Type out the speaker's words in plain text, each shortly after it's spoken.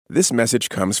This message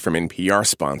comes from NPR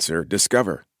sponsor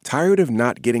Discover. Tired of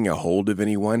not getting a hold of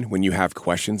anyone when you have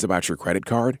questions about your credit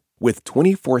card? With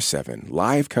 24/7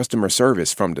 live customer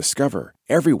service from Discover,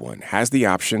 everyone has the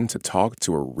option to talk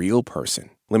to a real person.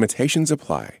 Limitations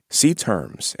apply. See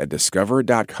terms at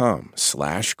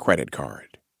discover.com/creditcard.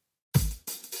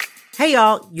 Hey,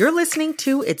 y'all. You're listening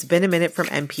to It's Been a Minute from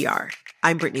NPR.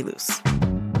 I'm Brittany Luce.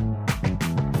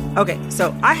 Okay,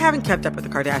 so I haven't kept up with the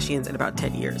Kardashians in about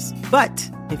 10 years.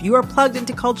 But if you are plugged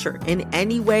into culture in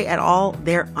any way at all,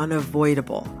 they're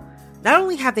unavoidable. Not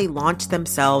only have they launched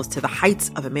themselves to the heights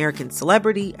of American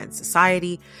celebrity and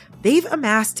society, they've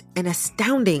amassed an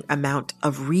astounding amount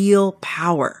of real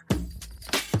power.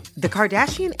 The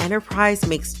Kardashian enterprise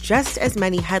makes just as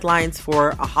many headlines for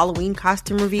a Halloween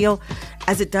costume reveal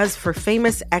as it does for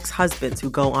famous ex-husbands who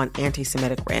go on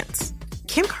anti-Semitic rants.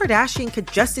 Kim Kardashian could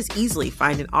just as easily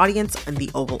find an audience in the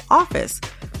Oval Office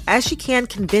as she can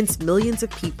convince millions of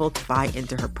people to buy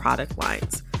into her product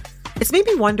lines. It's made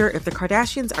me wonder if the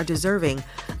Kardashians are deserving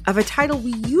of a title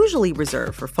we usually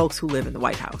reserve for folks who live in the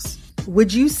White House.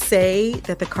 Would you say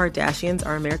that the Kardashians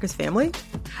are America's family?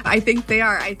 I think they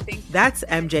are. That's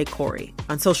MJ Corey.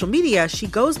 On social media, she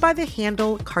goes by the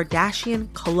handle Kardashian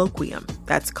Colloquium.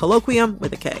 That's colloquium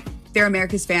with a K. They're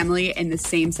America's family in the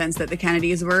same sense that the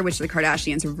Kennedys were, which the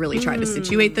Kardashians have really tried to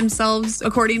situate themselves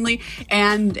accordingly,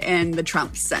 and in the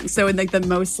Trump sense. So in like the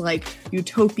most like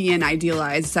utopian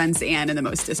idealized sense and in the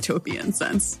most dystopian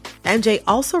sense. MJ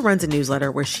also runs a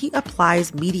newsletter where she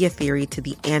applies media theory to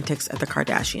the antics of the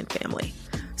Kardashian family.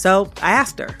 So I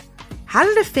asked her, how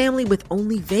did a family with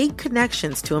only vague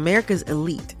connections to America's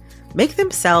elite make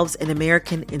themselves an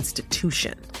American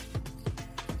institution?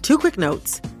 Two quick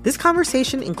notes. This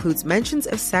conversation includes mentions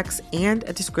of sex and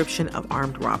a description of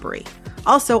armed robbery.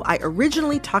 Also, I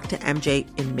originally talked to MJ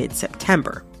in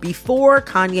mid-September, before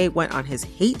Kanye went on his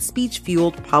hate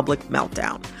speech-fueled public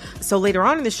meltdown. So later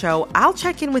on in the show, I'll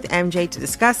check in with MJ to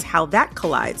discuss how that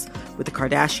collides with the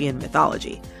Kardashian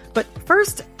mythology. But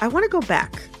first, I want to go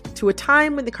back to a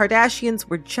time when the Kardashians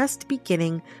were just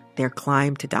beginning their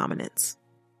climb to dominance.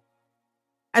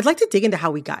 I'd like to dig into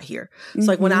how we got here. So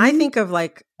like when I think of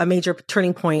like a major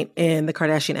turning point in the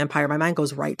Kardashian empire, my mind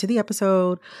goes right to the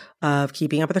episode of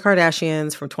Keeping Up with the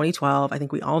Kardashians from 2012. I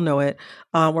think we all know it,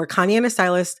 where Kanye and a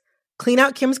stylist clean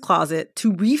out Kim's closet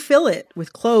to refill it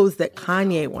with clothes that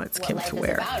Kanye wants Kim to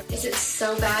wear. Is it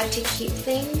so bad to keep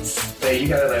things? But you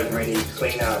gotta like really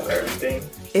clean out everything.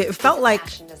 It felt like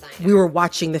we were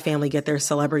watching the family get their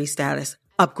celebrity status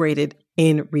upgraded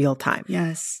in real time.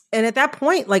 Yes. And at that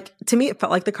point, like, to me, it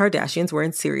felt like the Kardashians were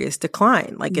in serious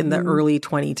decline, like in the early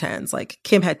 2010s. Like,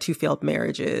 Kim had 2 failed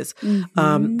marriages.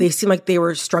 They seemed like they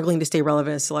were struggling to stay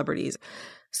relevant as celebrities.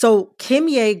 So Kim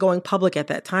Ye going public at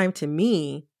that time, to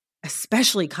me,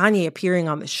 especially Kanye appearing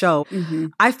on the show,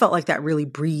 I felt like that really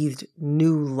breathed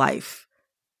new life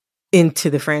into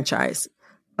the franchise.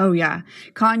 Oh, yeah.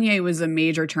 Kanye was a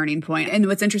major turning point. And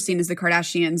what's interesting is the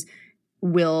Kardashians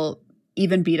will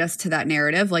even beat us to that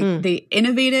narrative. Like they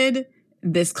innovated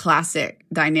this classic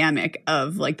dynamic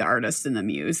of like the artist and the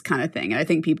muse kind of thing. And I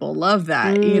think people love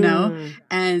that, you know,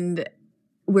 and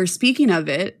we're speaking of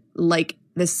it like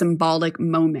this symbolic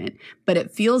moment, but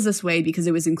it feels this way because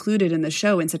it was included in the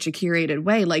show in such a curated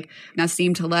way. Like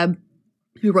Nassim Taleb,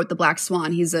 who wrote The Black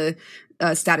Swan, he's a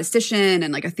statistician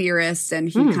and like a theorist. And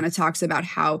he kind of talks about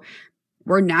how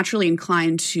we're naturally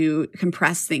inclined to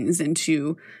compress things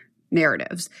into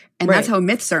narratives. And that's how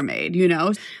myths are made, you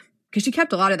know, because she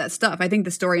kept a lot of that stuff. I think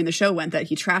the story in the show went that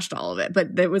he trashed all of it,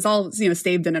 but it was all, you know,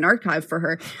 saved in an archive for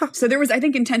her. So there was, I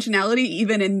think, intentionality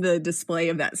even in the display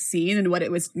of that scene and what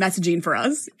it was messaging for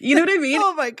us. You know what I mean?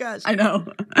 Oh my gosh. I know.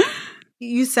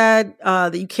 You said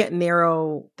that you can't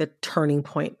narrow the turning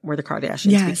point where the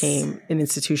Kardashians became an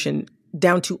institution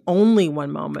down to only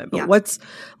one moment. But what's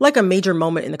like a major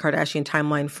moment in the Kardashian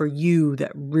timeline for you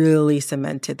that really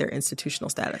cemented their institutional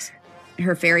status?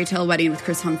 Her fairy tale wedding with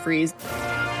Chris Humphries.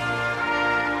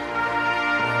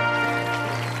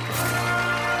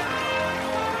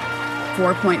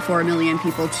 $4.4 million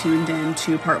people tuned in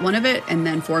to part 1 of it, and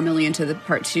then 4 million to the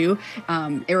part 2.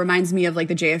 It reminds me of like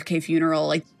the JFK funeral.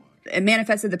 Like it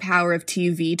manifested the power of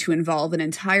TV to involve an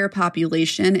entire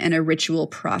population in a ritual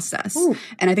process. Ooh.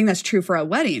 And I think that's true for a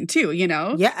wedding too, you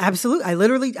know? Yeah, absolutely.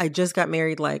 I just got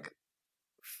married like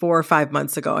 4 or 5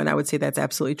 months ago, and I would say that's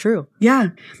absolutely true. Yeah.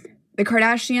 The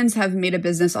Kardashians have made a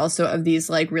business also of these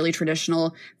like really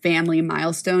traditional family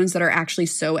milestones that are actually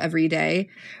so everyday.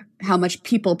 How much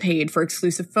people paid for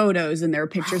exclusive photos and their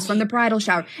pictures from the bridal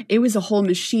shower. It was a whole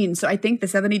machine. So I think the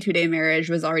 72-day marriage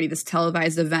was already this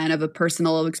televised event of a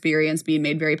personal experience being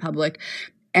made very public.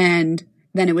 And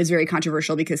then it was very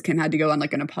controversial because Kim had to go on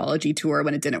like an apology tour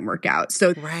when it didn't work out.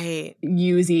 So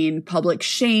using public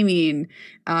shaming,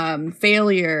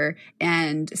 failure,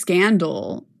 and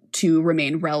scandal to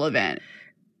remain relevant.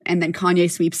 And then Kanye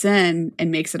sweeps in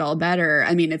and makes it all better.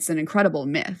 I mean, it's an incredible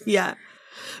myth. Yeah.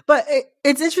 But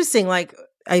it's interesting. Like,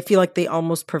 I feel like they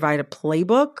almost provide a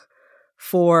playbook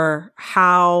for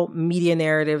how media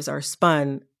narratives are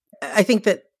spun. I think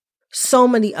that so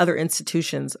many other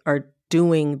institutions are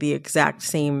doing the exact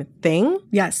same thing.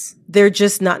 Yes. They're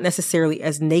just not necessarily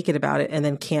as naked about it and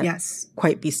then can't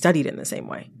quite be studied in the same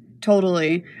way.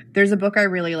 Totally. There's a book I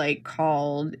really like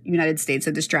called United States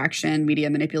of Distraction, Media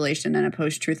Manipulation, and a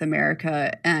Post-Truth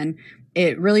America. And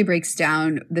it really breaks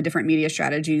down the different media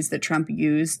strategies that Trump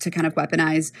used to kind of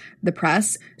weaponize the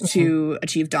press to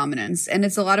achieve dominance. And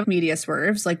it's a lot of media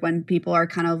swerves, like when people are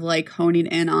kind of like honing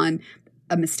in on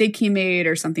a mistake he made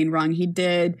or something wrong he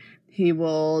did. He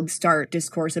will start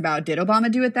discourse about, did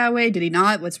Obama do it that way? Did he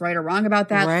not? What's right or wrong about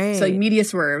that? Right. So like, media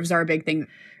swerves are a big thing.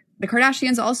 The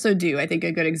Kardashians also do. I think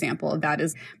a good example of that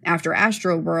is after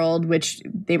Astroworld, which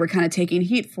they were kind of taking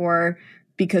heat for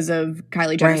because of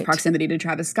Kylie Jenner's proximity to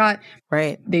Travis Scott.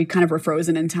 Right. They kind of were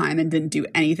frozen in time and didn't do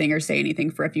anything or say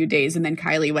anything for a few days. And then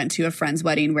Kylie went to a friend's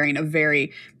wedding wearing a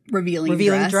very revealing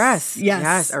dress.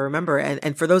 Yes, I remember.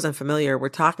 And for those unfamiliar, we're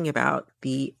talking about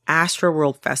the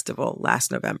Astroworld Festival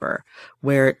last November,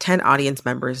 where 10 audience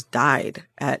members died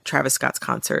at Travis Scott's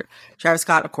concert. Travis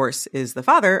Scott, of course, is the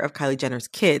father of Kylie Jenner's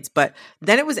kids, but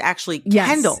then it was actually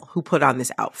Kendall who put on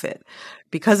this outfit.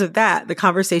 Because of that, the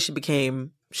conversation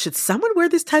became, should someone wear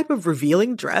this type of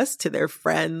revealing dress to their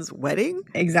friend's wedding?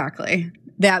 Exactly.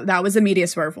 That was a media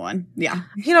swerve one. Yeah.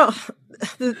 You know,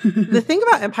 the thing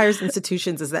about Empire's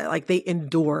institutions is that like they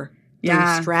endure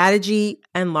through strategy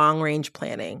and long range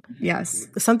planning. Yes.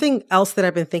 Something else that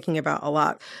I've been thinking about a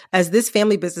lot as this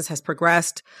family business has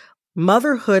progressed,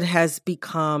 motherhood has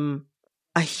become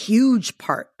a huge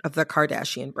part of the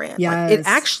Kardashian brand. Yes. Like, it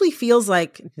actually feels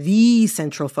like the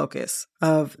central focus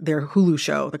of their Hulu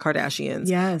show, The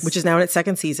Kardashians, which is now in its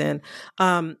second season.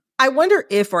 I wonder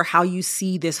if or how you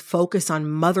see this focus on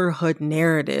motherhood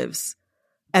narratives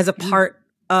as a part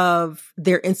of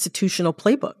their institutional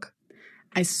playbook.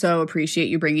 I so appreciate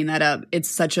you bringing that up. It's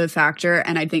such a factor.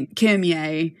 And I think Kim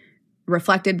Ye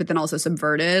reflected, but then also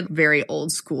subverted very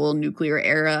old school nuclear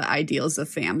era ideals of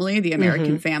family, the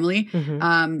American family.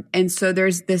 And so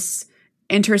there's this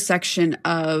intersection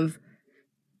of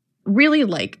really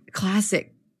like classic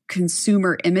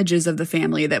consumer images of the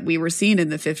family that we were seeing in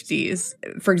the 50s.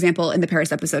 For example, in the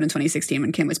Paris episode in 2016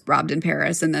 when Kim was robbed in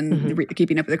Paris, and then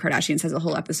Keeping Up with the Kardashians has a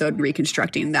whole episode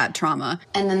reconstructing that trauma.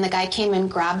 And then the guy came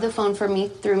and grabbed the phone from me,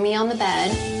 threw me on the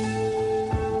bed.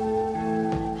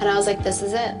 And I was like, this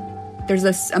is it. There's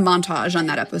a montage on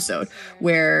that episode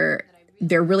where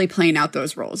they're really playing out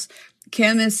those roles.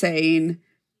 Kim is saying,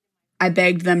 I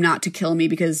begged them not to kill me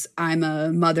because I'm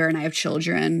a mother and I have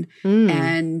children.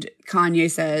 And Kanye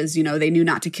says, you know, they knew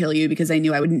not to kill you because they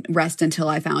knew I wouldn't rest until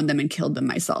I found them and killed them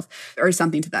myself, or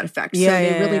something to that effect. So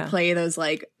they really play those,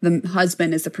 like, the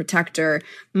husband is the protector.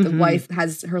 The wife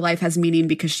her life has meaning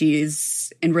because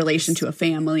she's in relation to a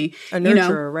family. A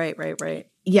nurturer, right.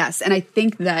 Yes. And I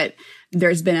think that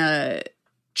there's been a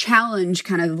challenge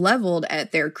kind of leveled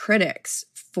at their critics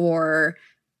for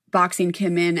boxing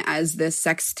Kim in as this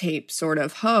sex tape sort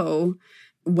of hoe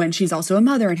when she's also a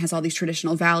mother and has all these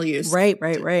traditional values.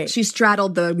 Right. She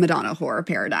straddled the Madonna horror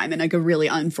paradigm in like a really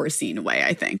unforeseen way,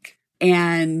 I think.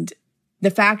 And the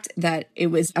fact that it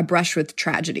was a brush with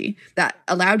tragedy that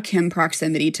allowed Kim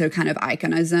proximity to a kind of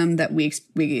iconism that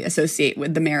we associate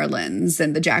with the Marilyns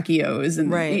and the Jackie O's.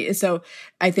 And so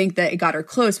I think that it got her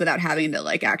close without having to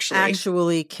like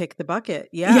actually kick the bucket.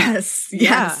 Yeah.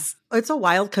 Yes. It's so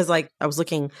wild because like I was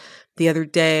looking the other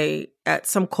day at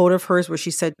some quote of hers where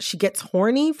she said she gets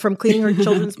horny from cleaning her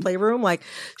children's playroom. Like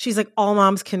she's like, all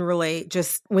moms can relate.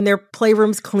 Just when their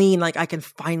playroom's clean, like I can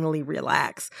finally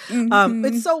relax.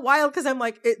 It's so wild because I'm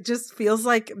like, it just feels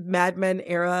like Mad Men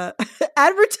era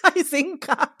advertising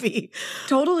copy.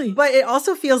 Totally. But it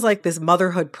also feels like this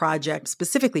motherhood project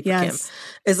specifically for Kim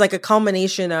is like a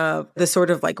culmination of the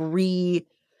sort of like reshaping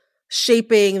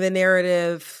the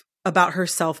narrative about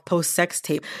herself post-sex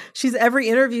tape. Every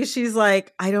interview, she's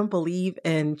like, I don't believe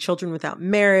in children without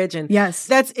marriage. And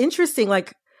that's interesting,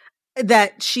 like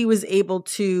that she was able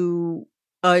to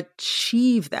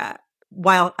achieve that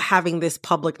while having this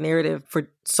public narrative for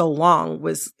so long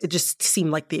it just seemed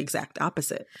like the exact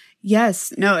opposite.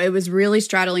 Yes. No, it was really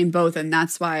straddling both. And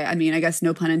that's why, I mean, I guess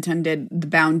no pun intended, the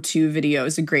Bound 2 video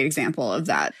is a great example of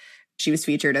that. She was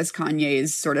featured as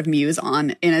Kanye's sort of muse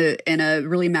in a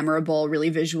really memorable, really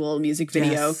visual music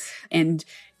video. And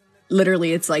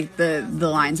Literally, it's like the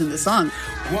lines in the song.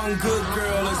 One good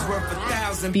girl is worth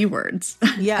 1,000 B words.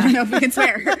 Yeah. I don't know if we can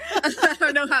swear. I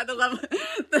don't know how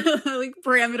the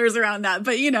parameters around that.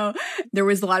 But, there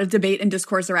was a lot of debate and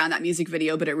discourse around that music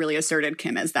video, but it really asserted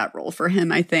Kim as that role for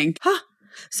him, I think.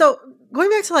 So going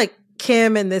back to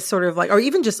Kim and this sort of or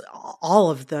even just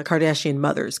all of the Kardashian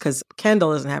mothers, because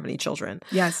Kendall doesn't have any children.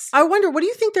 Yes. I wonder, what do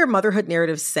you think their motherhood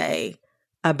narratives say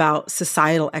about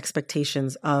societal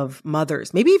expectations of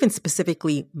mothers, maybe even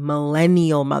specifically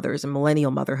millennial mothers and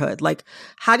millennial motherhood?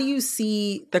 How do you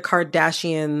see the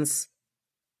Kardashians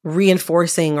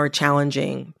reinforcing or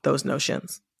challenging those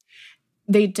notions?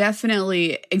 They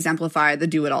definitely exemplify the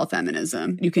do-it-all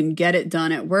feminism. You can get it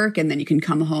done at work, and then you can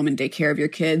come home and take care of your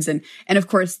kids. And of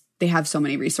course, they have so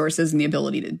many resources and the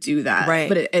ability to do that. Right.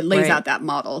 But it lays out that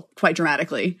model quite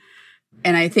dramatically.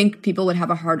 And I think people would have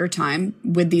a harder time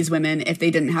with these women if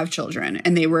they didn't have children.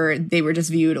 And they were just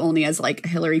viewed only as a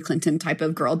Hillary Clinton type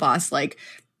of girl boss,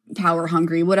 power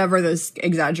hungry, whatever those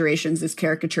exaggerations, those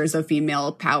caricatures of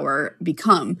female power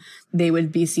become. They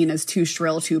would be seen as too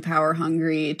shrill, too power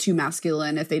hungry, too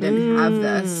masculine if they didn't have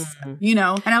this, And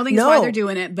I don't think it's why they're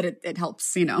doing it, but it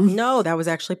helps, No, that was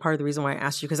actually part of the reason why I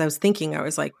asked you, because I was thinking,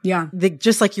 yeah,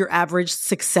 just like your average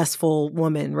successful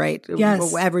woman, right?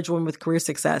 Yes. Average woman with career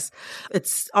success.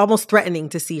 It's almost threatening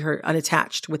to see her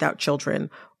unattached without children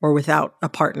or without a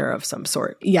partner of some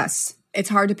sort. Yes. It's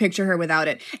hard to picture her without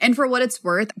it. And for what it's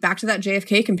worth, back to that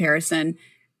JFK comparison,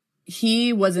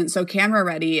 he wasn't so camera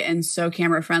ready and so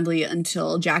camera friendly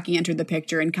until Jackie entered the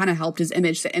picture and kind of helped his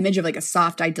image. The image of a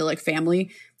soft, idyllic family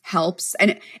helps.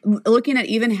 And looking at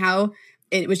even how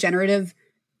it was generative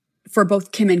for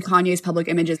both Kim and Kanye's public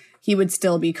images, he would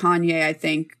still be Kanye, I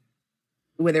think,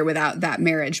 with or without that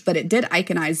marriage. But it did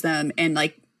iconize them in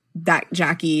that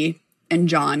Jackie and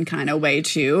John kind of way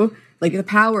too. The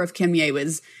power of Kimye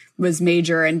was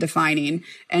major and defining.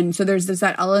 And so there's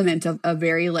that element of a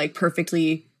very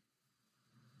perfectly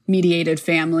mediated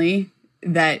family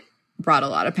that brought a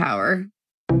lot of power.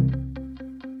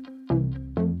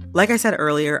 Like I said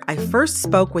earlier, I first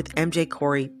spoke with MJ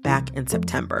Corey back in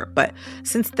September. But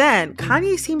since then,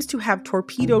 Kanye seems to have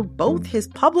torpedoed both his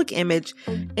public image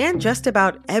and just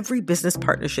about every business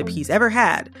partnership he's ever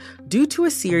had due to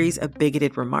a series of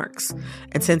bigoted remarks.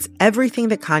 And since everything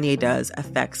that Kanye does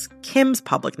affects Kim's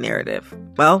public narrative,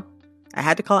 well, I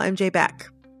had to call MJ back.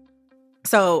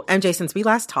 So, MJ, since we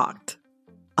last talked,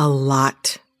 a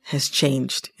lot has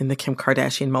changed in the Kim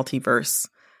Kardashian multiverse.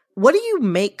 What do you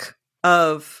make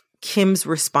of Kim's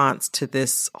response to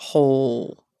this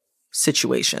whole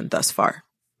situation thus far?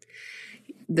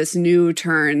 This new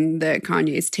turn that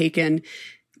Kanye's taken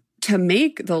to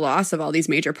make the loss of all these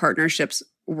major partnerships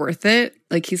worth it.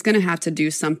 He's going to have to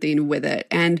do something with it.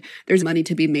 And there's money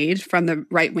to be made from the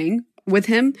right wing with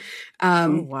him.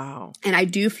 Oh, wow. And I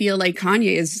do feel like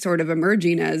Kanye is sort of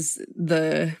emerging as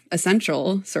the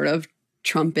essential sort of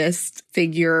Trumpist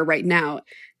figure right now.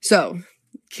 So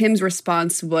Kim's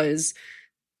response was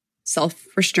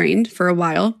self-restrained for a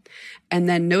while. And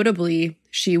then notably,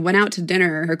 she went out to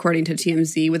dinner, according to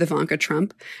TMZ, with Ivanka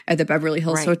Trump at the Beverly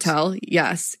Hills Hotel.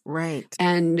 Yes. Right.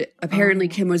 And apparently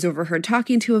Kim was overheard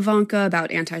talking to Ivanka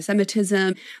about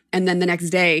anti-Semitism. And then the next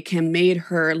day, Kim made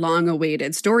her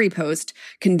long-awaited story post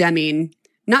condemning,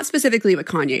 not specifically what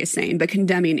Kanye is saying, but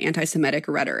condemning anti-Semitic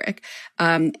rhetoric.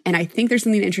 And I think there's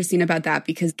something interesting about that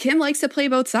because Kim likes to play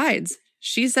both sides.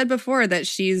 She said before that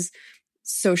she's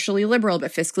socially liberal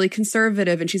but fiscally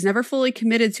conservative, and she's never fully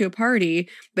committed to a party,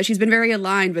 but she's been very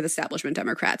aligned with establishment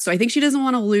Democrats. So I think she doesn't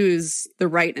want to lose the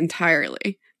right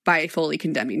entirely by fully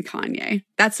condemning Kanye.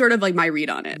 That's sort of my read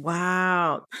on it.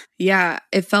 Wow. Yeah,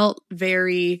 it felt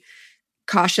very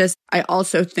cautious. I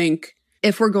also think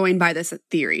if we're going by this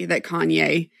theory that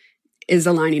Kanye is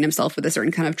aligning himself with a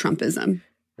certain kind of Trumpism.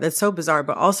 That's so bizarre,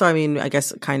 but also, I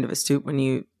guess kind of astute when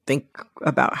you think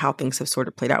about how things have sort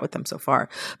of played out with them so far.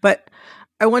 But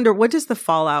I wonder, what does the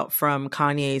fallout from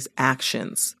Kanye's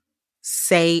actions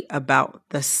say about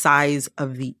the size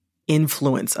of the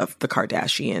influence of the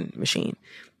Kardashian machine?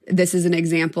 This is an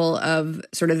example of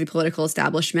sort of the political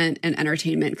establishment and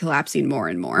entertainment collapsing more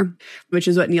and more, which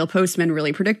is what Neil Postman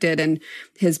really predicted in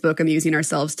his book, Amusing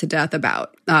Ourselves to Death,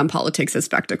 about politics as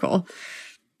spectacle.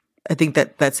 I think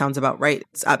that sounds about right.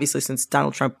 It's obviously, since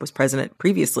Donald Trump was president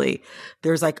previously,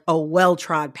 there's a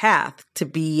well-trod path to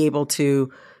be able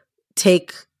to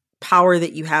take power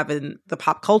that you have in the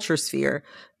pop culture sphere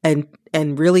and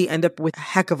really end up with a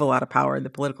heck of a lot of power in the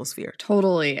political sphere.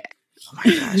 Totally. Oh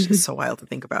my gosh, it's so wild to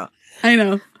think about. I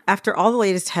know. After all the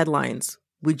latest headlines,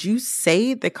 would you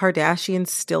say the Kardashians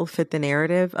still fit the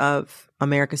narrative of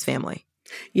America's family?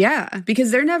 Yeah,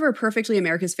 because they're never perfectly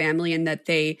America's family in that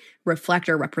they reflect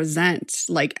or represent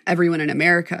like everyone in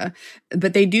America,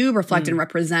 but they do reflect and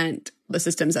represent the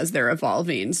systems as they're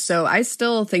evolving. So I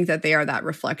still think that they are that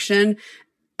reflection,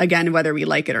 again, whether we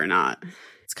like it or not.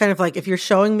 It's kind of like if you're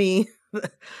showing me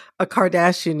a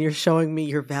Kardashian, you're showing me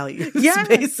your values,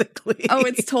 basically. Oh,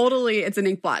 it's an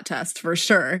inkblot test for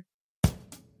sure.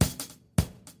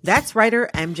 That's writer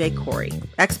MJ Corey,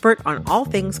 expert on all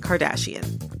things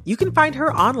Kardashian. You can find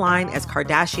her online as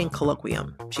Kardashian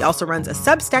Colloquium. She also runs a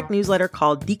Substack newsletter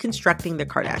called Deconstructing the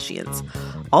Kardashians,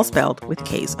 all spelled with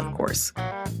K's, of course.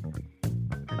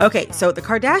 Okay, so the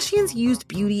Kardashians used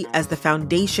beauty as the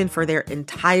foundation for their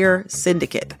entire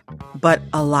syndicate. But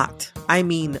a lot, I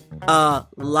mean a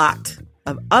lot,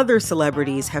 of other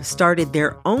celebrities have started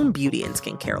their own beauty and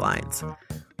skincare lines.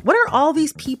 What are all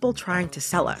these people trying to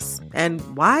sell us? And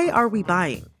why are we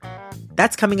buying?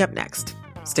 That's coming up next.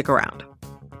 Stick around.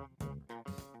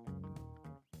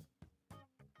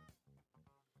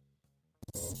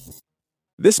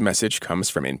 This message comes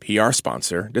from NPR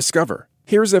sponsor Discover.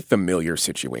 Here's a familiar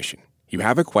situation. You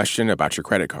have a question about your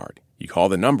credit card. You call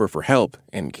the number for help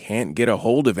and can't get a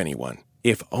hold of anyone.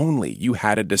 If only you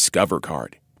had a Discover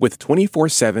card. With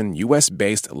 24/7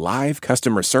 U.S.-based live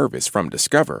customer service from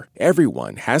Discover,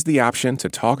 everyone has the option to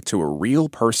talk to a real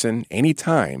person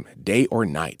anytime, day or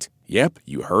night. Yep,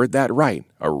 you heard that right,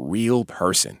 a real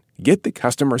person. Get the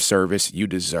customer service you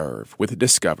deserve with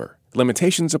Discover.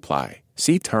 Limitations apply.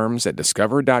 See terms at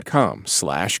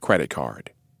discover.com/creditcard.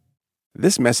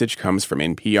 This message comes from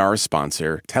NPR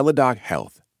sponsor Teladoc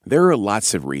Health. There are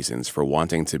lots of reasons for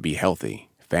wanting to be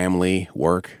healthy. Family,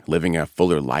 work, living a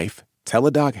fuller life.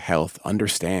 Teladoc Health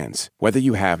understands. Whether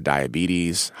you have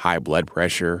diabetes, high blood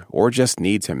pressure, or just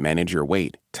need to manage your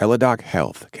weight, Teladoc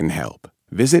Health can help.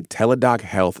 Visit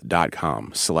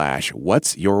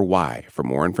teladochealth.com/whatsyourwhy for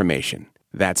more information.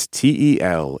 That's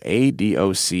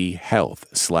TELADOC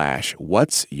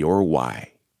health/whatsyourwhy.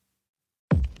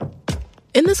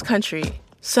 In this country,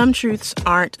 some truths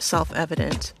aren't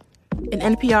self-evident. In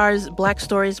NPR's Black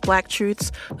Stories, Black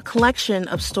Truths, a collection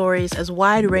of stories as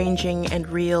wide-ranging and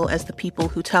real as the people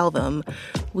who tell them,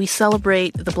 we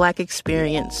celebrate the Black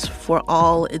experience for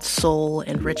all its soul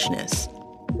and richness.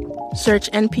 Search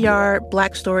NPR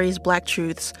Black Stories, Black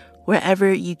Truths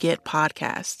wherever you get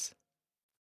podcasts.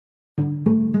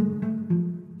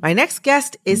 My next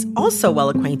guest is also well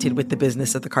acquainted with the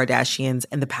business of the Kardashians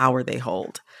and the power they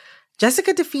hold.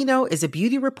 Jessica DeFino is a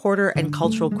beauty reporter and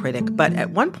cultural critic, but at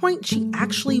one point she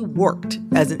actually worked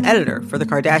as an editor for the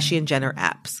Kardashian-Jenner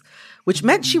apps, which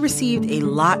meant she received a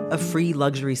lot of free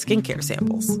luxury skincare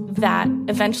samples. That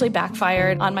eventually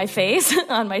backfired on my face,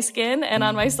 on my skin, and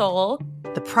on my soul.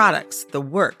 The products, the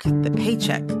work, the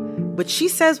paycheck, which she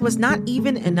says was not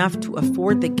even enough to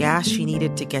afford the gas she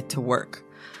needed to get to work,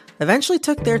 eventually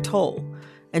took their toll,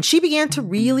 and she began to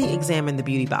really examine the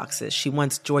beauty boxes she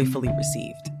once joyfully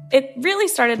received. It really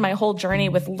started my whole journey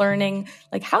with learning,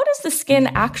 like, how does the skin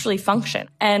actually function?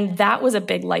 And that was a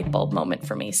big light bulb moment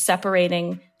for me,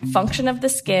 separating function of the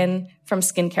skin from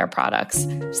skincare products,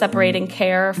 separating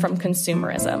care from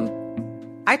consumerism.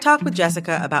 I talked with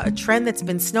Jessica about a trend that's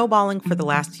been snowballing for the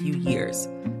last few years,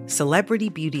 celebrity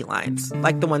beauty lines,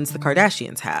 like the ones the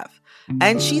Kardashians have.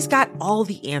 And she's got all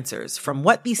the answers, from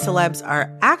what these celebs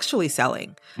are actually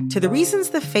selling to the reasons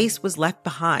the face was left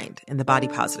behind in the body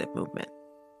positive movement.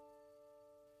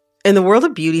 In the world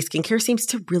of beauty, skincare seems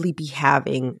to really be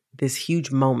having this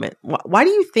huge moment. Why do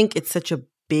you think it's such a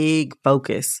big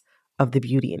focus of the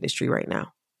beauty industry right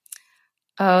now?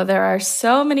 Oh, there are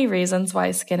so many reasons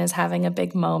why skin is having a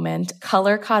big moment.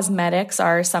 Color cosmetics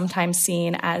are sometimes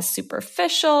seen as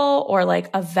superficial or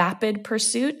like a vapid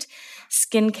pursuit.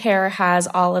 Skincare has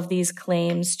all of these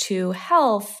claims to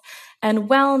health and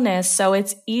wellness, so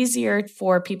it's easier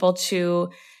for people to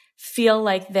feel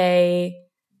like they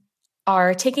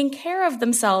are taking care of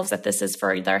themselves, that this is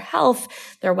for their health,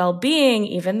 their well-being,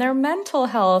 even their mental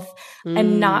health,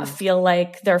 and not feel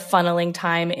like they're funneling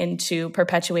time into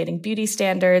perpetuating beauty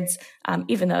standards,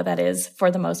 even though that is,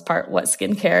 for the most part, what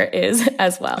skincare is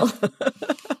as well.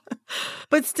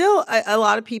 But still, a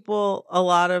lot of people, a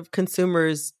lot of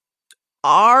consumers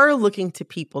are looking to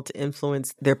people to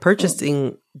influence their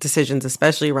purchasing decisions,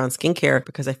 especially around skincare,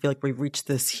 because I feel like we've reached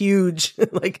this huge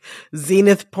like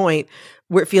zenith point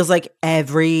where it feels like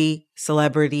every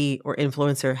celebrity or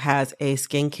influencer has a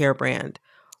skincare brand.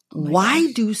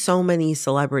 Why do so many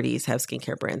celebrities have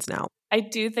skincare brands now? I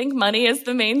do think money is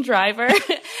the main driver.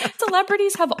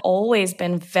 Celebrities have always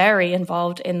been very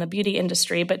involved in the beauty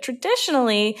industry, but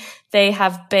traditionally they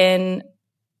have been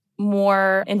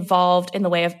more involved in the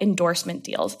way of endorsement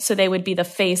deals. So they would be the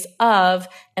face of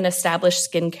an established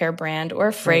skincare brand or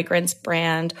a fragrance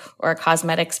brand or a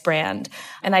cosmetics brand.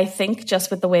 And I think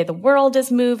just with the way the world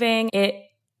is moving, it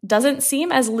doesn't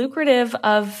seem as lucrative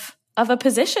of a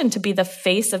position to be the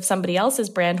face of somebody else's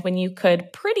brand when you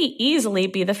could pretty easily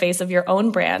be the face of your own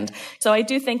brand. So I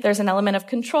do think there's an element of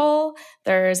control,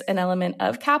 there's an element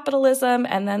of capitalism,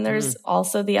 and then there's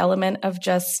also the element of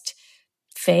just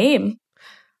fame.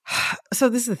 So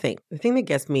this is the thing. The thing that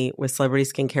gets me with celebrity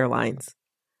skincare lines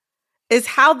is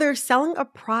how they're selling a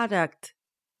product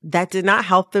that did not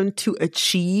help them to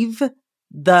achieve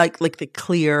the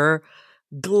clear,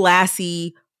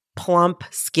 glassy, plump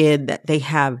skin that they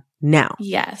have now.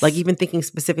 Yes. Like even thinking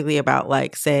specifically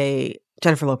about say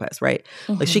Jennifer Lopez, right?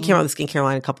 Like she came out with a skincare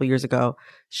line a couple years ago.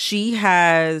 She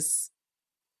has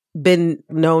been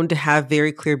known to have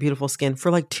very clear, beautiful skin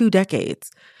for 2 decades.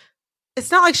 It's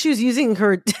not like she was using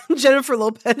her Jennifer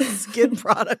Lopez skin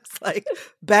products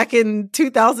back in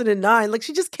 2009.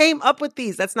 She just came up with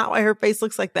these. That's not why her face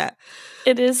looks like that.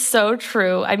 It is so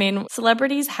true. I mean,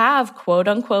 celebrities have quote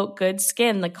unquote good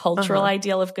skin, the cultural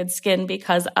ideal of good skin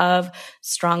because of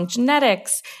strong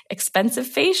genetics, expensive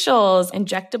facials,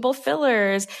 injectable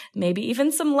fillers, maybe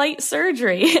even some light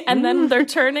surgery. And then they're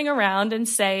turning around and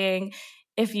saying,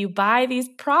 if you buy these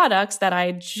products that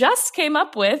I just came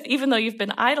up with, even though you've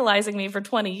been idolizing me for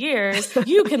 20 years,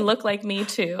 you can look like me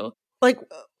too.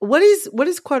 What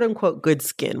is quote unquote good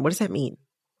skin? What does that mean?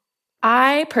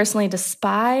 I personally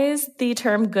despise the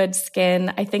term good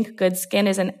skin. I think good skin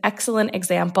is an excellent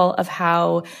example of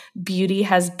how beauty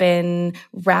has been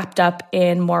wrapped up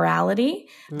in morality.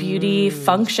 Beauty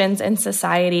functions in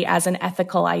society as an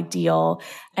ethical ideal.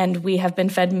 And we have been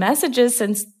fed messages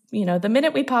since the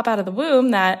minute we pop out of the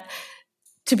womb that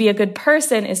to be a good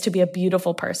person is to be a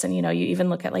beautiful person. You even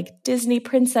look at Disney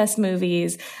princess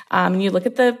movies, and you look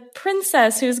at the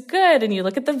princess who's good and you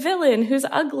look at the villain who's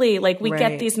ugly. We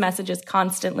get these messages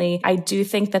constantly. I do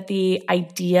think that the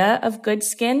idea of good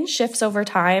skin shifts over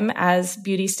time as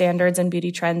beauty standards and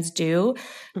beauty trends do.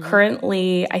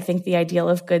 Currently, I think the ideal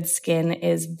of good skin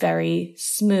is very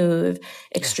smooth,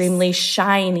 extremely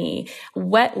shiny,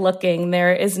 wet looking.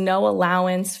 There is no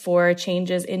allowance for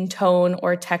changes in tone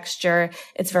or texture.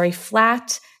 It's very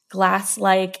flat,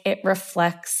 glass-like. It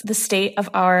reflects the state of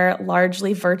our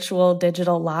largely virtual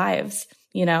digital lives.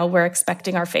 We're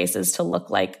expecting our faces to look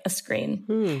like a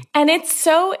screen. And it's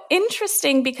so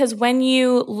interesting because when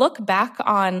you look back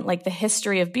on the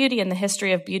history of beauty and the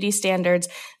history of beauty standards,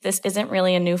 this isn't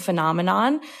really a new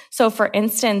phenomenon. So for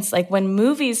instance, when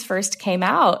movies first came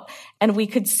out and we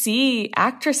could see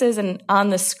actresses on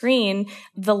the screen,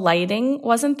 the lighting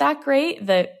wasn't that great.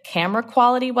 The camera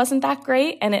quality wasn't that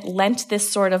great. And it lent this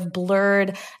sort of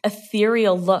blurred,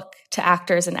 ethereal look to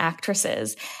actors and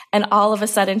actresses. And all of a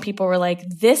sudden people were like,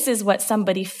 this is what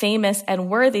somebody famous and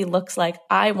worthy looks like.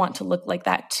 I want to look like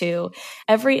that too.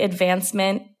 Every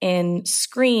advancement in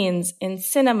screens, in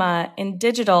cinema, in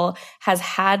digital has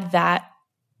had that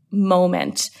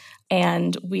moment.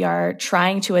 And we are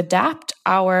trying to adapt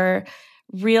our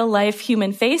real life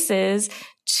human faces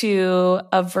to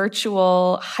a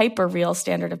virtual hyper-real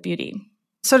standard of beauty.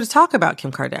 So to talk about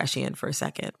Kim Kardashian for a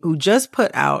second, who just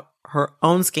put out her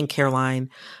own skincare line,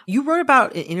 you wrote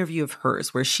about an interview of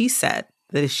hers where she said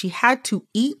that if she had to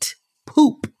eat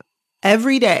poop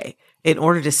every day in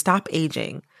order to stop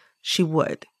aging, she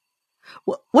would.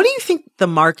 What do you think the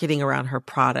marketing around her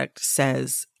product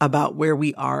says about where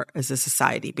we are as a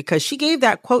society? Because she gave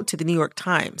that quote to the New York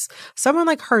Times. Someone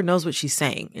like her knows what she's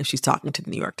saying if she's talking to the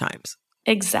New York Times.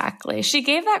 Exactly. She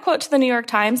gave that quote to the New York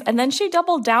Times, and then she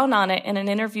doubled down on it in an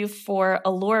interview for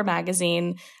Allure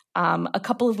magazine a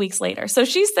couple of weeks later. So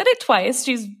she said it twice.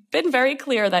 She's been very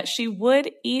clear that she would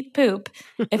eat poop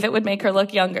if it would make her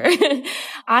look younger.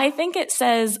 I think it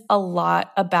says a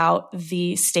lot about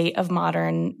the state of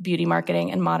modern beauty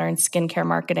marketing and modern skincare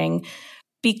marketing,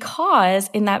 because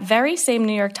in that very same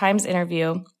New York Times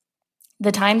interview,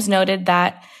 the Times noted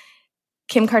that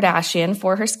Kim Kardashian,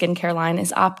 for her skincare line,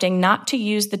 is opting not to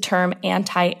use the term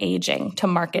anti-aging to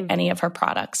market any of her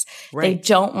products. Right. They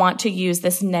don't want to use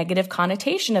this negative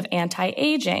connotation of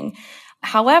anti-aging.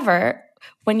 However,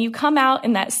 when you come out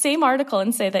in that same article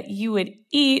and say that you would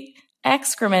eat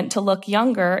excrement to look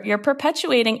younger, you're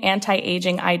perpetuating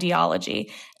anti-aging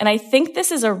ideology. And I think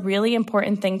this is a really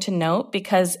important thing to note,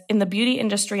 because in the beauty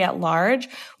industry at large,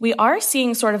 we are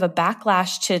seeing sort of a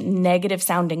backlash to negative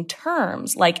sounding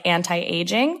terms like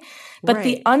anti-aging, but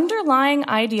the underlying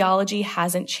ideology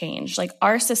hasn't changed.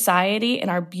 Our society and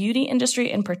our beauty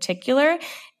industry in particular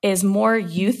is more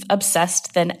youth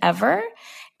obsessed than ever.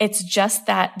 It's just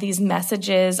that these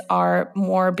messages are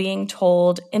more being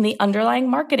told in the underlying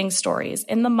marketing stories,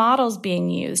 in the models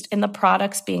being used, in the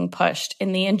products being pushed,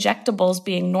 in the injectables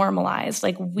being normalized.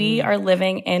 Like, we are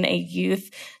living in a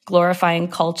youth glorifying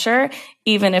culture,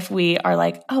 even if we are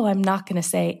like, oh, I'm not going to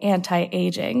say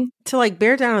anti-aging. To like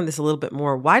bear down on this a little bit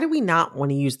more, why do we not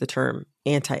want to use the term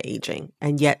anti-aging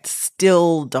and yet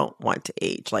still don't want to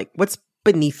age? Like, what's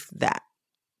beneath that?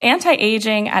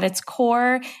 Anti-aging at its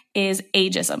core is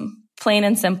ageism, plain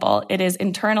and simple. It is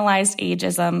internalized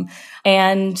ageism.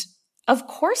 And of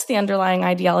course, the underlying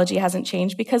ideology hasn't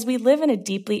changed because we live in a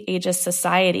deeply ageist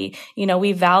society. You know,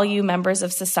 we value members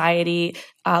of society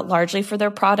largely for their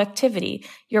productivity.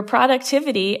 Your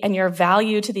productivity and your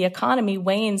value to the economy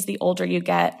wanes the older you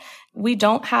get. We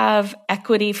don't have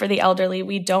equity for the elderly.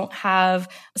 We don't have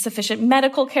sufficient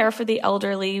medical care for the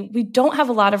elderly. We don't have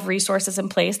a lot of resources in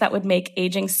place that would make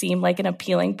aging seem like an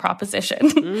appealing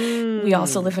proposition. We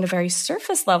also live in a very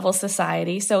surface level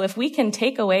society. So if we can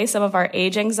take away some of our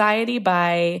age anxiety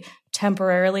by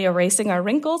temporarily erasing our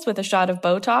wrinkles with a shot of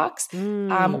Botox,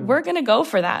 we're going to go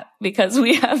for that because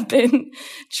we have been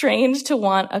trained to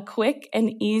want a quick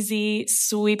and easy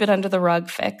sweep it under the rug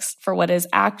fix for what is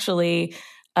actually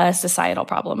a societal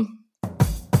problem.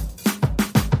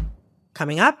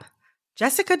 Coming up,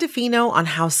 Jessica DeFino on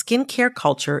how skincare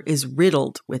culture is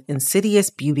riddled with insidious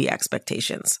beauty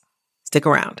expectations. Stick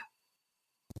around.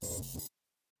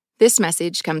 This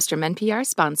message comes from NPR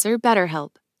sponsor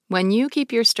BetterHelp. When you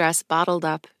keep your stress bottled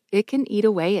up, it can eat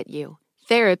away at you.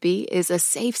 Therapy is a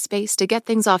safe space to get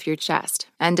things off your chest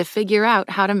and to figure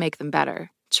out how to make them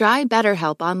better. Try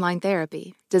BetterHelp Online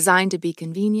Therapy, designed to be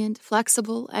convenient,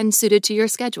 flexible, and suited to your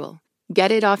schedule. Get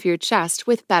it off your chest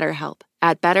with BetterHelp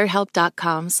at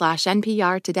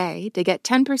BetterHelp.com/NPR today to get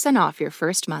 10% off your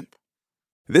first month.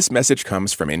 This message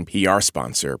comes from NPR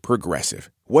sponsor Progressive.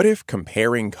 What if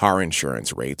comparing car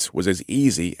insurance rates was as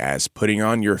easy as putting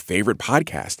on your favorite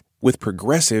podcast? With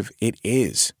Progressive, it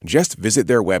is. Just visit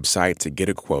their website to get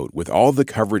a quote with all the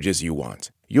coverages you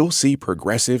want. You'll see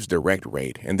Progressive's direct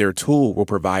rate, and their tool will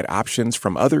provide options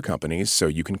from other companies so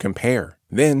you can compare.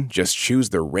 Then just choose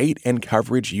the rate and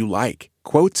coverage you like.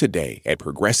 Quote today at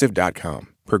Progressive.com.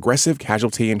 Progressive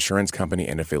Casualty Insurance Company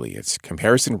and Affiliates.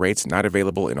 Comparison rates not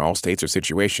available in all states or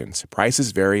situations.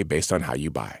 Prices vary based on how you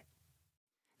buy.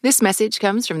 This message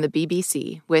comes from the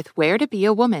BBC with Where to Be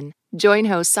a Woman. Join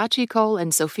hosts Sachi Cole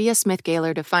and Sophia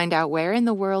Smith-Gaylor to find out where in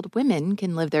the world women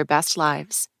can live their best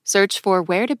lives. Search for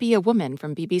Where to Be a Woman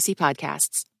from BBC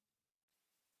Podcasts.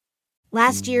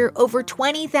 Last year, over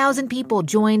 20,000 people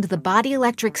joined the Body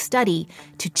Electric study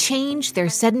to change their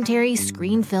sedentary,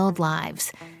 screen-filled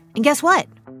lives. And guess what?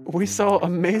 We saw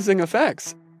amazing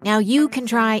effects. Now you can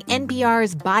try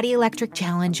NPR's Body Electric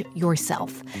Challenge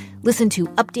yourself. Listen to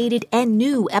updated and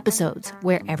new episodes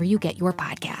wherever you get your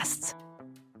podcasts.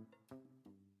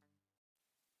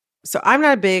 So I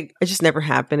just never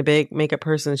have been a big makeup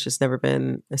person. It's just never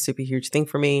been a super huge thing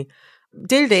for me.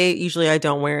 Day to day, usually I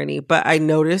don't wear any, but I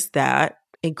noticed that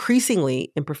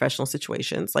increasingly in professional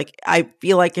situations, like I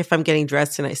feel like if I'm getting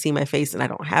dressed and I see my face and I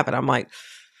don't have it, I'm like,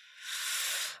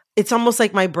 it's almost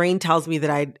like my brain tells me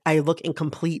that I look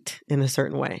incomplete in a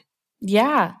certain way.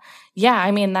 Yeah.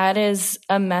 I mean, that is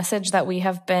a message that we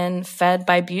have been fed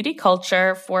by beauty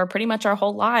culture for pretty much our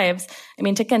whole lives. I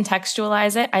mean, to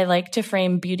contextualize it, I like to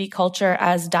frame beauty culture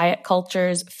as diet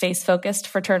culture's face-focused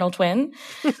fraternal twin,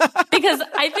 because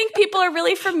I think people are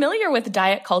really familiar with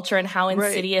diet culture and how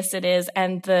insidious it is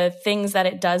and the things that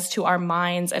it does to our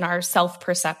minds and our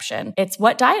self-perception. It's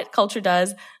what diet culture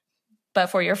does, but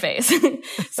for your face.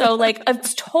 So like,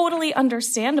 it's totally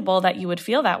understandable that you would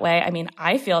feel that way. I mean,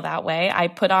 I feel that way. I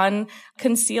put on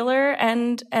concealer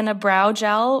and a brow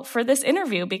gel for this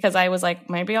interview because I was like,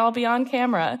 maybe I'll be on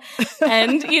camera.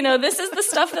 And, this is the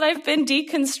stuff that I've been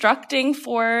deconstructing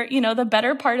for, the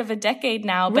better part of a decade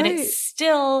now, but it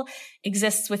still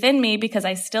exists within me because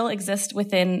I still exist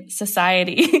within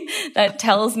society that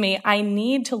tells me I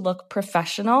need to look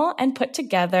professional and put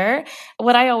together.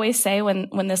 What I always say when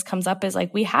this comes up is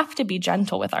like, we have to be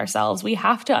gentle with ourselves. We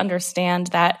have to understand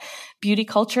that beauty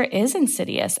culture is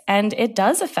insidious and it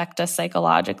does affect us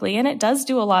psychologically and it does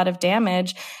do a lot of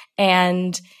damage.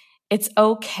 And it's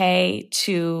okay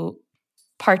to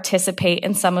participate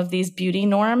in some of these beauty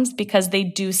norms because they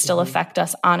do still affect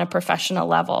us on a professional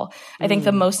level. I think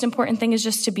the most important thing is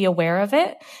just to be aware of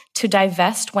it, to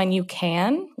divest when you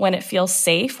can, when it feels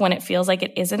safe, when it feels like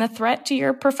it isn't a threat to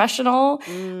your professional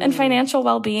and financial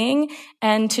well-being,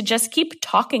 and to just keep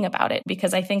talking about it.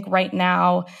 Because I think right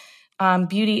now,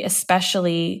 beauty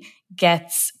especially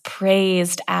gets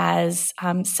praised as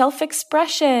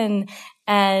self-expression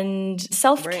and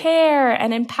self-care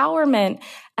and empowerment.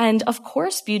 And of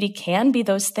course, beauty can be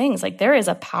those things. Like there is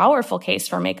a powerful case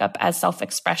for makeup as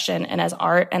self-expression and as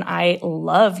art. And I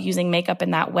love using makeup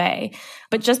in that way.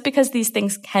 But just because these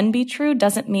things can be true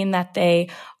doesn't mean that they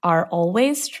are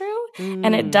always true.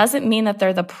 And it doesn't mean that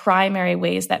they're the primary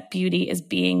ways that beauty is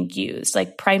being used.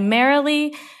 Like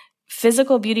primarily,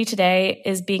 physical beauty today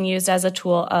is being used as a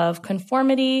tool of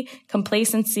conformity,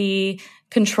 complacency,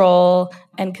 control,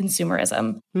 and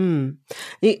consumerism.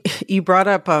 You brought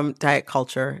up diet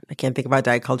culture. I can't think about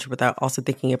diet culture without also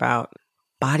thinking about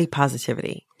body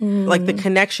positivity. Like the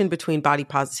connection between body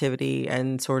positivity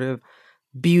and sort of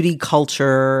beauty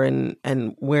culture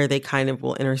and where they kind of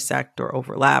will intersect or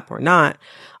overlap or not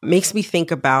makes me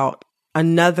think about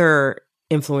another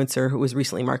influencer who was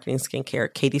recently marketing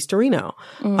skincare, Katie Storino.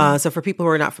 So for people who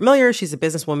are not familiar, she's a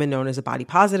businesswoman known as a body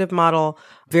positive model,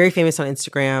 very famous on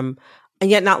Instagram. And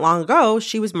yet not long ago,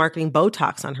 she was marketing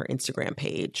Botox on her Instagram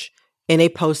page in a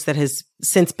post that has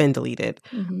since been deleted.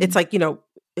 It's like,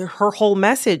 her whole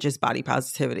message is body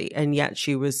positivity. And yet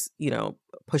she was,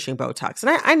 pushing Botox.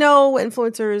 And I know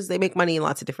influencers, they make money in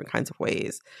lots of different kinds of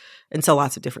ways and sell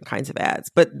lots of different kinds of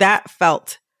ads. But that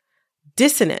felt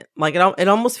dissonant. Like it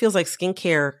almost feels like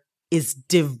skincare is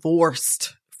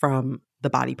divorced from the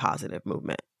body positive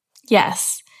movement.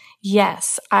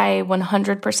 Yes, I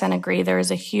 100% agree. There is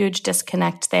a huge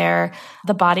disconnect there.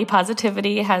 The body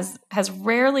positivity has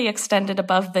rarely extended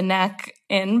above the neck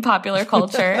in popular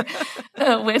culture,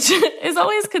 which is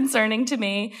always concerning to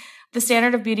me. The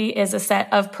standard of beauty is a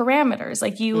set of parameters.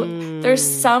 Like there's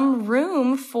some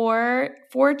room for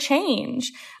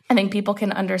change. I think people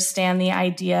can understand the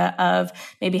idea of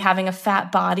maybe having a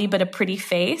fat body, but a pretty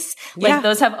face. Like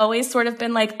those have always sort of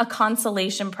been like a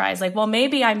consolation prize. Like, well,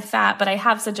 maybe I'm fat, but I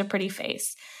have such a pretty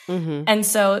face. And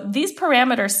so these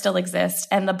parameters still exist.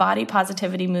 And the body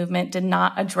positivity movement did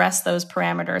not address those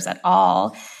parameters at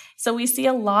all. So we see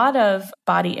a lot of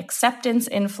body acceptance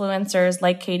influencers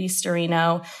like Katie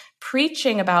Storino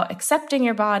preaching about accepting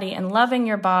your body and loving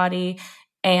your body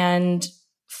and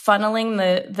funneling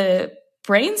the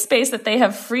brain space that they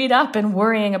have freed up and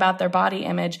worrying about their body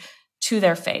image to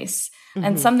their face.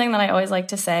 And something that I always like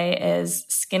to say is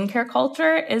skincare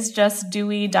culture is just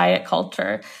dewy diet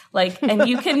culture. Like, and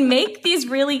you can make these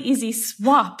really easy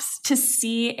swaps to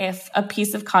see if a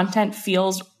piece of content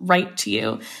feels right to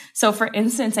you. So for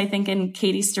instance, I think in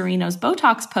Katie Storino's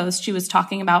Botox post, she was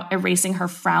talking about erasing her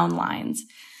frown lines.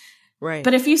 Right.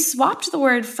 But if you swapped the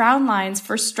word frown lines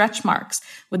for stretch marks,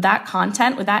 would that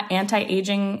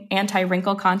anti-aging,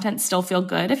 anti-wrinkle content still feel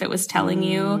good if it was telling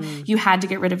you had to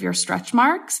get rid of your stretch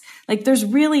marks? Like there's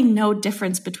really no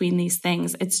difference between these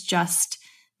things. It's just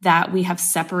that we have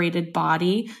separated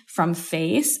body from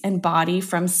face and body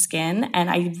from skin. And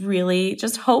I really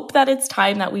just hope that it's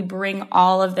time that we bring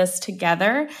all of this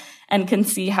together and can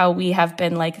see how we have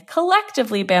been like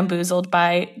collectively bamboozled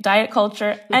by diet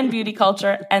culture and beauty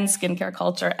culture and skincare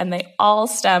culture. And they all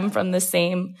stem from the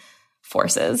same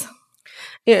forces.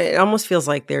 Yeah, it almost feels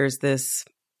like there's this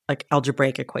like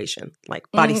algebraic equation,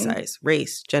 like body size,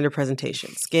 race, gender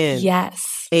presentation, skin,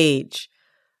 age.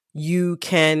 You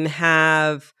can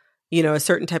have, a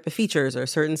certain type of features or a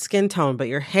certain skin tone, but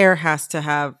your hair has to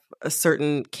have a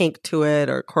certain kink to it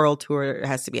or curl to it. It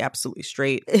has to be absolutely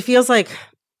straight. It feels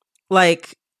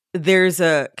like there's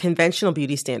a conventional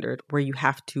beauty standard where you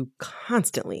have to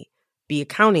constantly be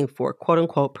accounting for quote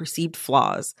unquote perceived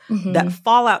flaws that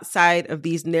fall outside of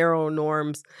these narrow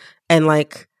norms. And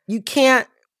like, you can't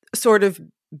sort of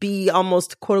be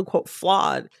almost quote unquote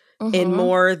flawed in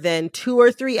more than 2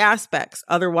 or 3 aspects.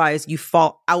 Otherwise you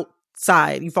fall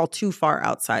too far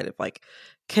outside of like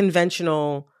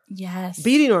conventional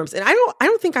beauty norms. And I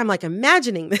don't think I'm like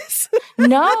imagining this.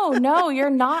 No, you're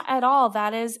not at all.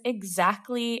 That is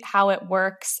exactly how it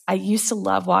works. I used to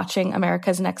love watching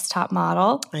America's Next Top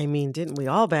Model. I mean, didn't we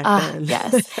all back then?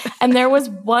 Yes. And there was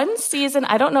one season,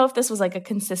 I don't know if this was like a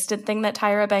consistent thing that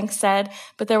Tyra Banks said,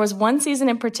 but there was one season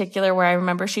in particular where I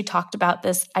remember she talked about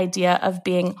this idea of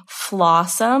being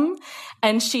flawsome.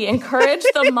 And she encouraged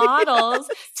the models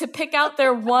to pick out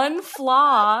their one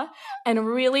flaw and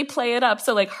really play it up.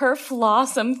 So like her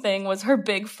flawsome thing was her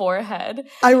big forehead.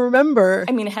 I remember.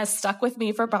 I mean, it has stuck with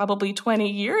me for probably 20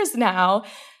 years now.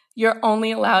 You're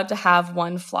only allowed to have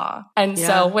one flaw. And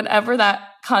so whenever that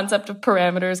concept of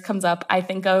parameters comes up, I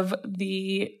think of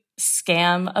the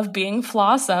scam of being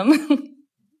flawsome.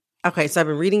 Okay, so I've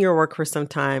been reading your work for some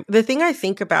time. The thing I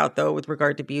think about though with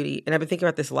regard to beauty, and I've been thinking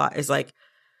about this a lot, is like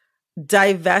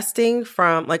divesting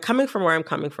from, like coming from where I'm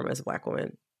coming from as a Black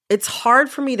woman, it's hard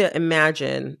for me to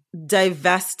imagine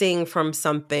divesting from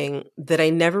something that I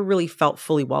never really felt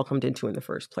fully welcomed into in the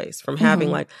first place. From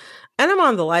having like, and I'm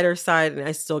on the lighter side and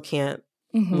I still can't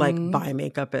like buy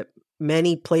makeup at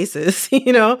many places,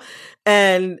 you know?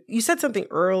 And you said something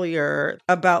earlier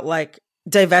about like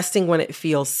divesting when it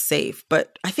feels safe.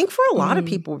 But I think for a lot of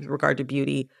people with regard to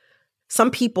beauty, some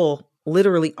people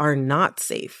literally are not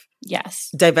safe. Yes.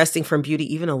 Divesting from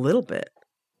beauty even a little bit.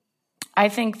 I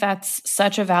think that's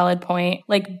such a valid point.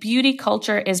 Like, beauty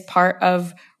culture is part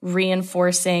of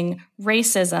reinforcing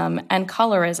racism and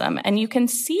colorism. And you can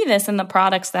see this in the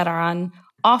products that are on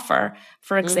offer.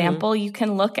 For example, you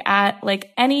can look at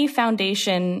like any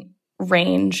foundation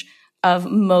range of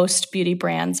most beauty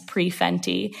brands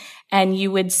pre-Fenty, and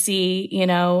you would see, you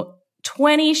know,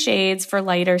 20 shades for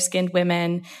lighter skinned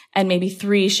women and maybe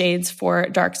 3 shades for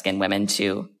dark skinned women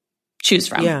to choose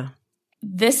from. Yeah.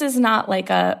 This is not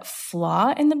like a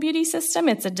flaw in the beauty system.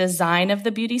 It's a design of the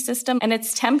beauty system. And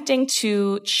it's tempting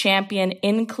to champion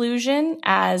inclusion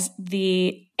as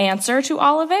the answer to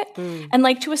all of it. And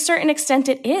like, to a certain extent,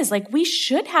 it is. Like, we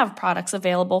should have products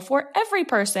available for every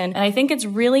person. And I think it's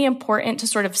really important to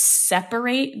sort of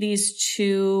separate these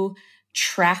two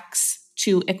tracks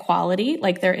to equality.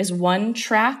 Like, there is one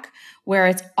track where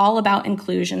it's all about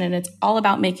inclusion and it's all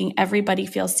about making everybody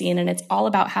feel seen and it's all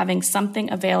about having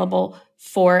something available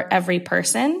for every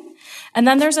person. And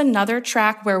then there's another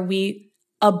track where we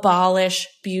abolish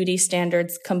beauty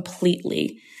standards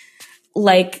completely.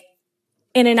 Like,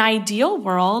 in an ideal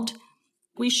world,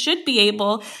 we should be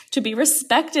able to be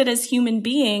respected as human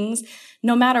beings,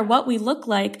 no matter what we look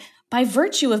like, by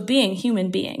virtue of being human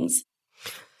beings.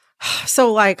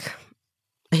 So, like,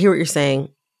 I hear what you're saying,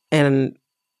 and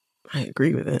I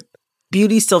agree with it.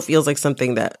 Beauty still feels like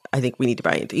something that I think we need to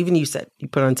buy into. Even you said you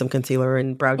put on some concealer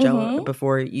and brow gel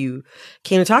before you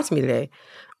came to talk to me today.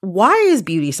 Why is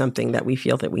beauty something that we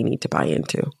feel that we need to buy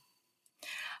into?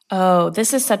 Oh,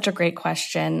 this is such a great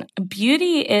question.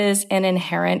 Beauty is an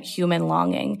inherent human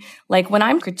longing. Like, when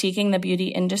I'm critiquing the beauty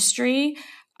industry,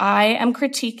 I am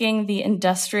critiquing the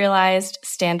industrialized,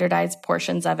 standardized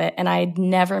portions of it. And I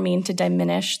never mean to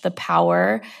diminish the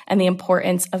power and the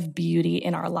importance of beauty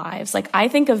in our lives. Like, I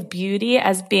think of beauty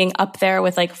as being up there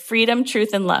with like freedom,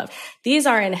 truth, and love. These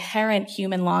are inherent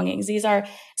human longings. These are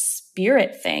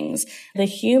spirit things. The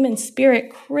human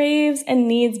spirit craves and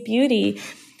needs beauty.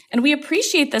 And we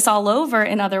appreciate this all over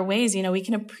in other ways. You know, we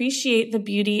can appreciate the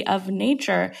beauty of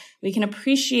nature. We can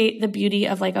appreciate the beauty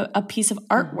of like a piece of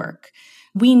artwork.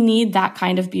 We need that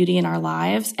kind of beauty in our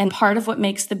lives. And part of what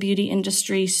makes the beauty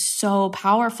industry so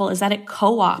powerful is that it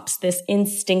co-opts this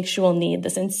instinctual need,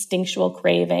 this instinctual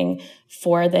craving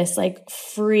for this like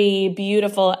free,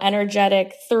 beautiful,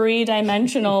 energetic,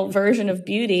 3-dimensional version of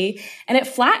beauty. And it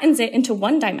flattens it into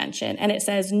one dimension. And it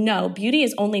says, no, beauty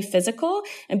is only physical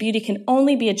and beauty can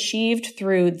only be achieved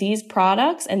through these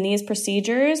products and these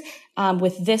procedures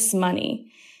with this money.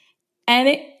 And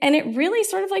it really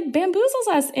sort of like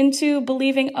bamboozles us into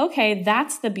believing, okay,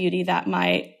 that's the beauty that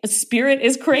my spirit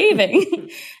is craving.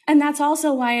 And that's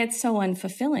also why it's so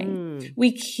unfulfilling.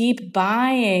 We keep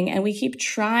buying and we keep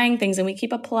trying things and we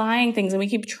keep applying things and we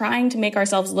keep trying to make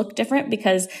ourselves look different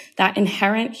because that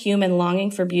inherent human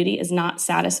longing for beauty is not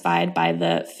satisfied by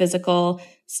the physical,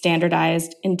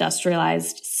 standardized,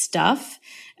 industrialized stuff.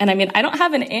 And I mean, I don't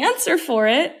have an answer for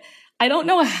it. I don't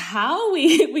know how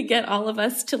we get all of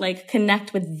us to like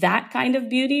connect with that kind of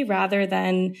beauty rather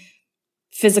than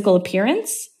physical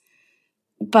appearance.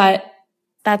 But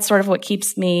that's sort of what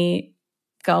keeps me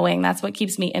going. That's what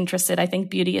keeps me interested. I think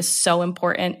beauty is so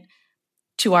important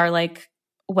to our like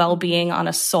well-being on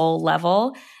a soul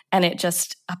level. And it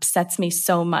just upsets me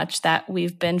so much that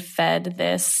we've been fed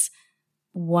this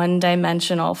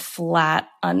one-dimensional, flat,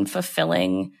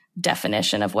 unfulfilling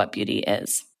definition of what beauty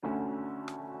is.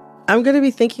 I'm going to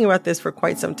be thinking about this for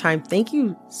quite some time. Thank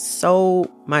you so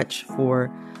much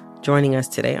for joining us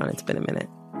today on It's Been a Minute.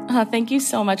 Thank you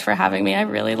so much for having me. I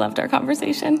really loved our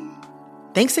conversation.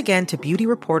 Thanks again to beauty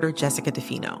reporter Jessica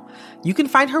DeFino. You can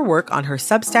find her work on her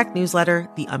Substack newsletter,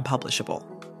 The Unpublishable.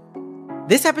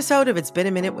 This episode of It's Been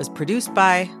a Minute was produced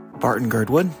by Barton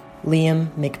Girdwood, Liam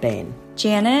McBain,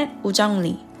 Janet Ujang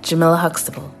Lee, Jamila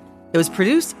Huxtable. It was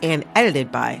produced and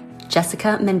edited by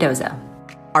Jessica Mendoza.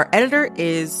 Our editor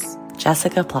is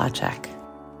Jessica Plachek.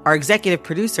 Our executive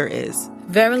producer is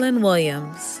Verilyn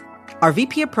Williams. Our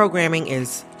VP of programming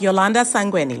is Yolanda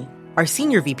Sanguini. Our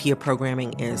senior VP of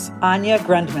programming is Anya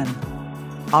Grundman.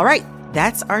 All right,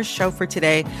 that's our show for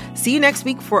today. See you next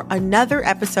week for another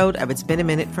episode of It's Been a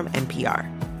Minute from NPR.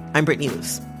 I'm Brittany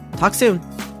Luce. Talk soon.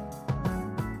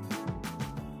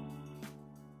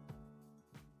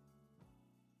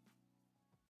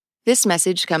 This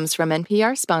message comes from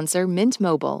NPR sponsor Mint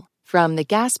Mobile. From the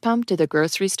gas pump to the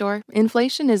grocery store,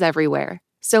 inflation is everywhere.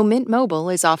 So Mint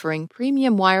Mobile is offering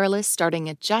premium wireless starting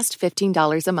at just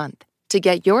 $15 a month. To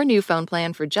get your new phone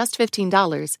plan for just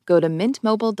 $15, go to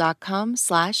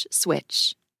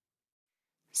mintmobile.com/switch.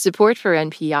 Support for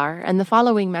NPR and the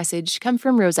following message come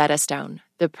from Rosetta Stone,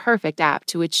 the perfect app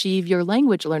to achieve your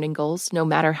language learning goals no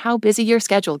matter how busy your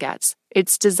schedule gets.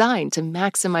 It's designed to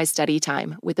maximize study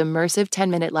time with immersive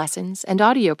 10-minute lessons and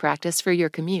audio practice for your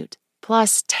commute.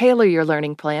 Plus, tailor your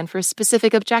learning plan for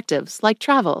specific objectives like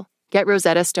travel. Get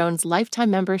Rosetta Stone's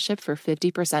lifetime membership for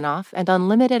 50% off and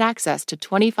unlimited access to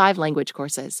 25 language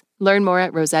courses. Learn more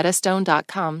at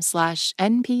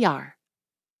rosettastone.com/NPR.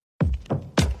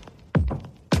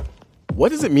 What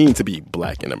does it mean to be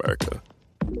Black in America?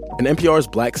 In NPR's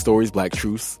Black Stories, Black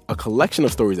Truths, a collection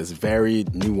of stories as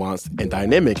varied, nuanced, and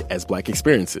dynamic as Black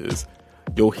experiences,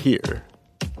 you'll hear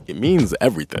it means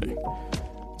everything.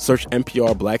 Search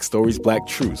NPR Black Stories, Black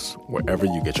Truths wherever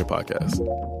you get your podcasts.